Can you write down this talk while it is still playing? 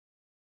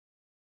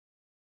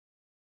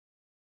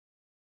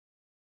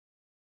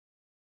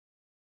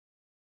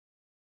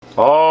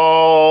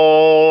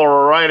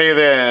Alrighty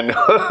then.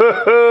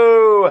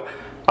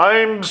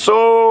 I'm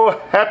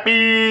so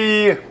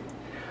happy.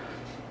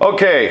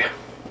 Okay,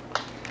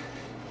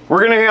 we're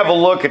going to have a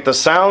look at the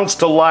sounds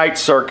to light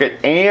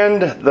circuit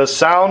and the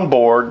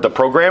soundboard, the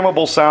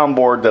programmable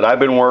soundboard that I've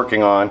been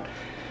working on,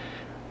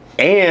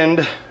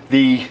 and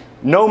the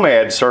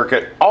Nomad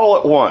circuit all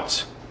at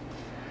once.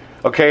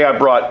 Okay, I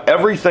brought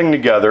everything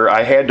together.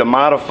 I had to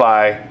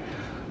modify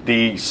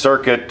the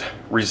circuit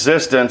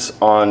resistance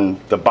on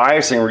the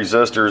biasing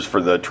resistors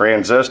for the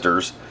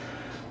transistors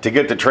to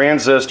get the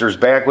transistors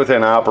back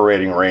within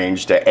operating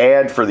range to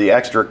add for the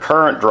extra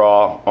current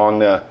draw on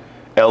the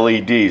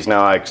LEDs.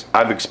 Now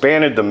I've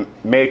expanded the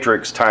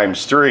matrix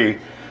times 3.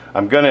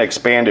 I'm going to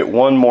expand it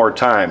one more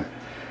time.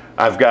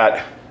 I've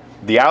got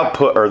the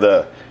output, or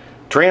the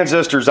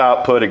transistors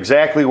output,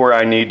 exactly where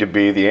I need to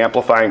be. The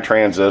amplifying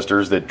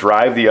transistors that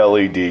drive the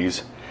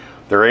LEDs,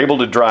 they're able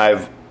to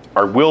drive,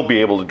 or will be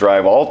able to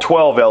drive, all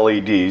 12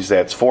 LEDs.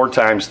 That's 4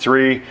 times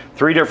 3,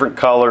 3 different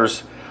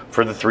colors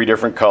for the 3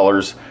 different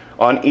colors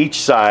on each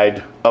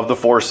side of the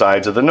 4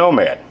 sides of the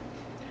Nomad.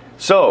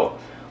 So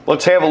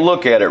let's have a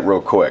look at it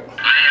real quick.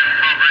 I am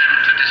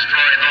programmed to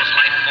destroy those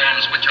life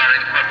forms which are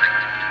imperfect.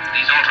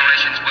 These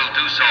alterations will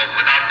do so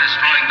without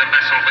destroying the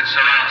vessel which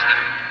surrounds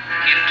them.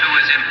 It too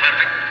is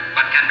imperfect,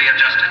 but can be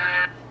adjusted.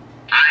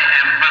 I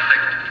am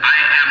perfect. I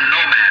am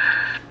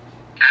Nomad.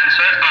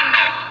 Answer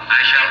unknown.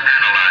 I shall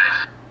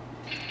analyze.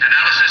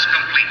 Analysis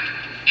complete.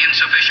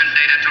 Insufficient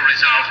data to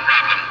resolve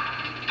problem.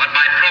 But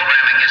my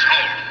programming is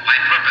whole. My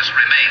purpose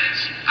remains.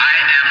 I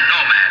am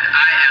Nomad.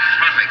 I am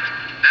perfect.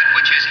 That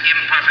which is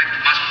imperfect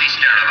must be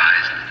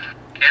sterilized.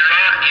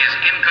 Error is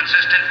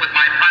inconsistent with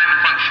my prime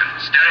function.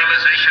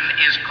 Sterilization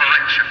is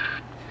correction.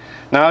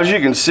 Now, as you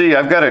can see,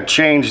 I've got to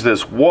change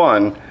this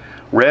one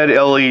red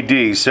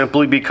LED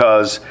simply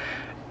because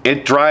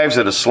it drives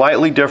at a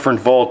slightly different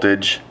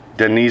voltage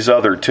than these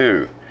other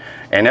 2.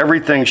 And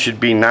everything should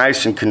be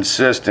nice and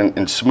consistent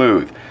and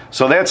smooth.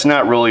 So that's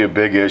not really a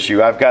big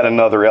issue. I've got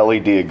another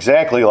LED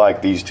exactly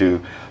like these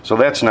 2, so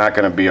that's not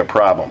going to be a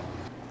problem.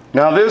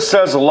 Now this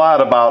says a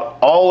lot about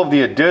all of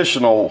the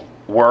additional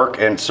work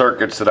and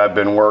circuits that I've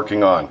been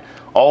working on.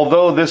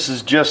 Although this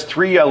is just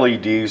 3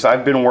 LEDs,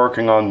 I've been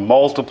working on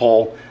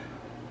multiple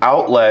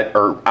outlet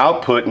or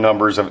output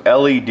numbers of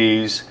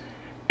LEDs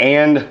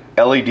and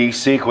LED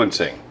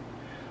sequencing.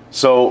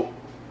 So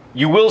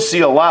you will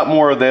see a lot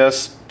more of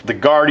this. The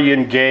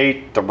Guardian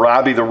Gate, the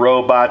Robbie the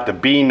Robot, the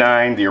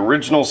B9, the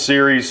original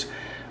series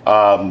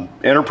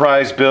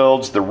Enterprise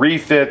builds, the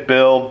Refit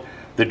build,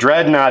 the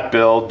Dreadnought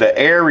build, the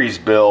Ares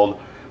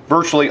build.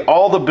 Virtually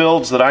all the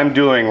builds that I'm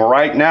doing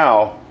right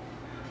now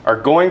are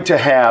going to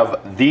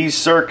have these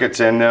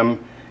circuits in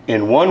them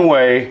in one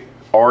way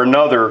or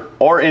another,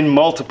 or in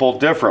multiple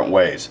different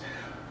ways.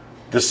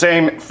 The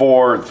same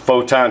for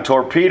photon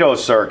torpedo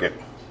circuit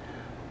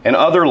and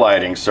other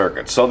lighting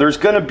circuits. So there's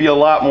going to be a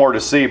lot more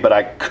to see, but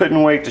I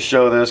couldn't wait to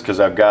show this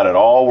because I've got it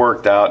all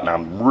worked out and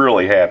I'm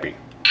really happy.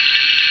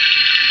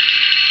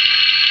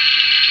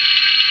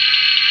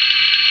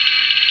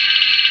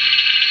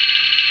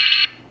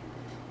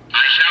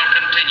 I shall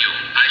continue.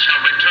 I shall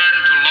return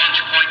to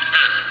launch point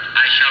Earth.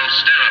 I shall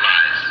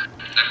sterilize.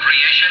 The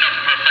creation of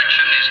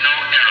perfection is no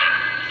error.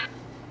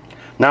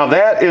 Now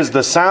that is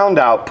the sound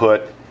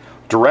output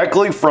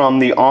directly from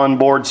the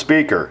onboard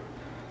speaker.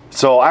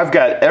 So I've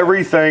got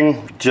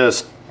everything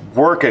just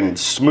working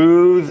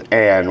smooth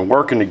and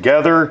working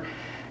together,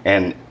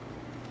 and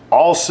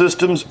all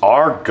systems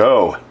are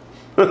go.